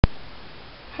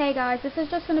Hey guys, this is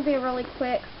just going to be a really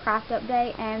quick craft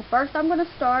update, and first I'm going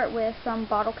to start with some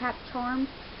bottle cap charms,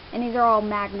 and these are all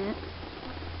magnets.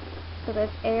 So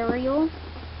there's Ariel,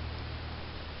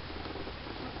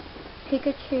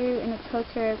 Pikachu in a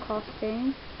Totoro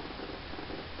costume,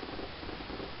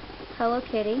 Hello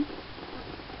Kitty,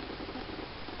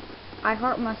 I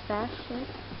Heart Mustaches,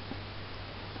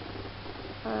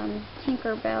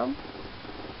 Tinkerbell,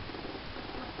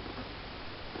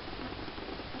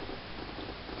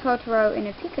 Totoro in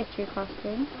a Pikachu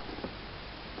costume,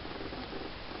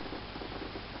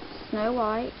 Snow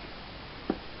White,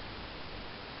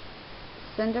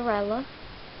 Cinderella,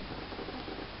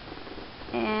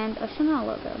 and a Chanel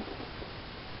logo.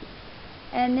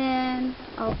 And then,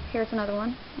 oh, here's another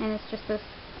one, and it's just this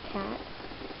cat.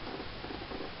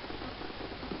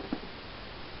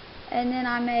 And then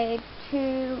I made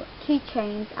 2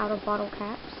 keychains out of bottle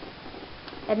caps.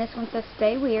 And this one says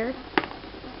Stay Weird.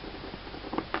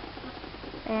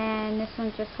 And this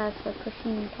one just has the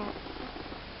pushing cat.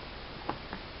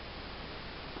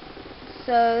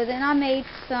 So then I made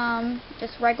some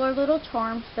just regular little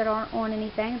charms that aren't on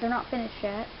anything. They're not finished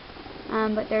yet.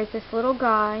 But there's this little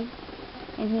guy,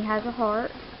 and he has a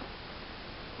heart.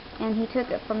 And he took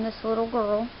it from this little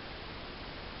girl.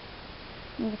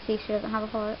 You can see she doesn't have a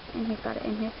heart, and he's got it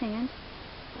in his hand.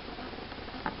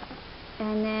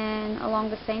 And then along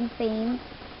the same theme,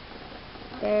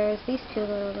 there's these 2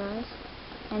 little guys,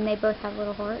 and they both have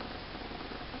little hearts.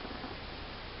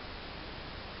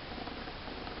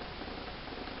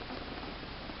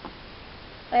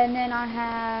 And then I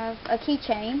have a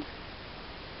keychain,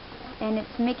 and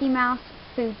it's Mickey Mouse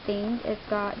food themed. It's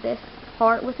got this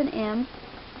heart with an M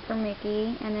for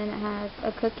Mickey, and then it has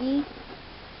a cookie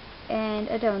and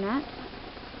a donut.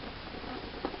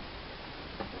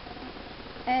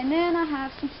 And then I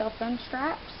have some cell phone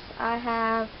straps. I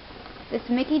have this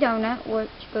Mickey donut, which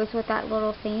goes with that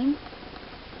little theme.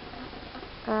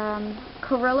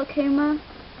 Kuma,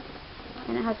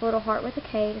 and it has a little heart with a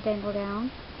K to dangle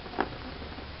down.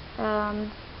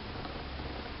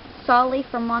 Solly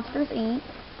from Monsters Inc.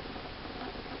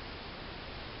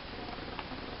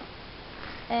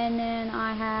 And then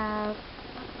I have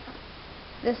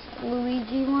this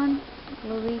Luigi one.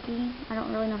 Luigi, I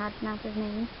don't really know how to pronounce his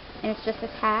name. And it's just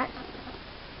this hat.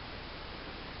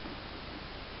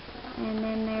 And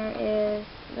then there is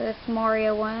this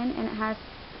Mario one, and it has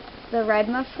the red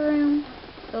mushroom,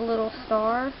 the little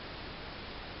star,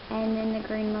 and then the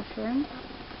green mushroom.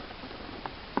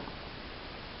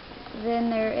 Then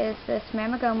there is this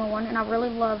Mamegoma one, and I really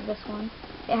love this one.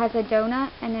 It has a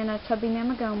donut and then a chubby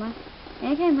Mamegoma.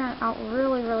 And it came out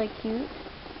really, really cute.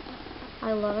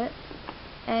 I love it.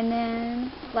 And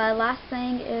then the last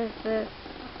thing is this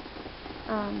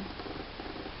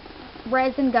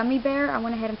resin gummy bear. I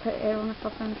went ahead and put it on a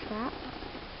cell phone strap.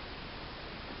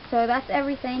 So that's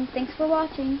everything. Thanks for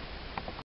watching.